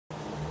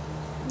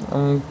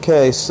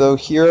Okay, so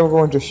here I'm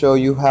going to show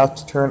you how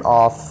to turn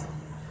off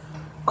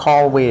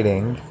call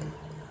waiting.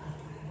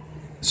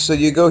 So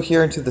you go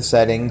here into the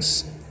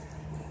settings,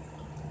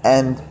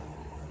 and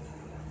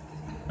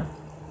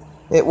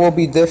it will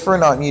be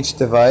different on each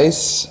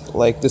device.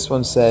 Like this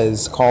one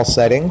says call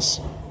settings.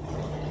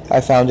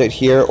 I found it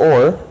here,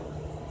 or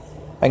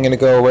I'm going to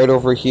go right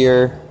over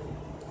here,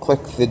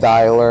 click the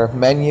dialer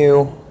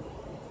menu,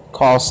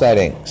 call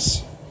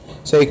settings.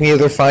 So you can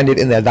either find it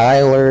in the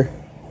dialer,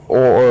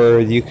 or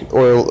you could,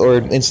 or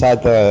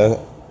inside the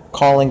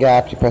calling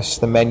app. You press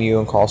the menu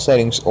and call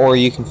settings, or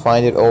you can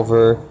find it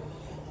over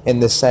in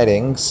the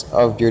settings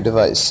of your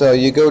device. So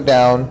you go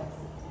down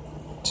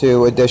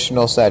to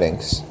additional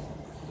settings.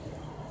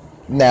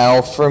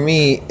 Now for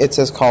me it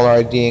says caller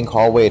ID and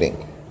call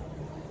waiting,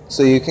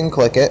 so you can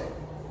click it,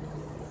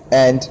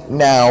 and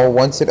now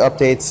once it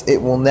updates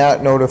it will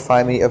not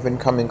notify me of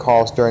incoming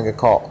calls during a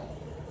call.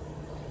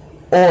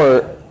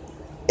 Or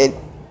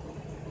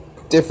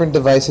different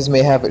devices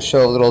may have it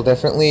show a little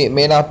differently. It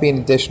may not be in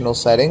additional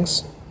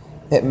settings,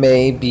 it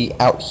may be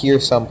out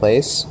here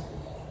someplace.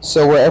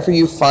 So wherever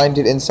you find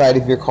it inside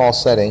of your call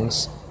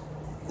settings,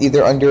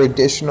 either under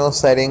additional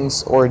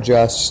settings or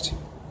just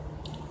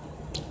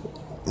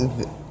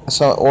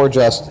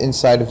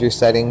inside of your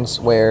settings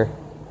where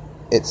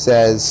it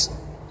says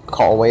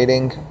call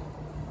waiting.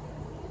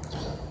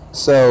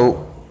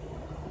 So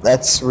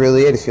that's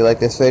really it. If you like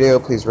this video,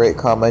 please rate,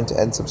 comment,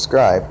 and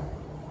subscribe.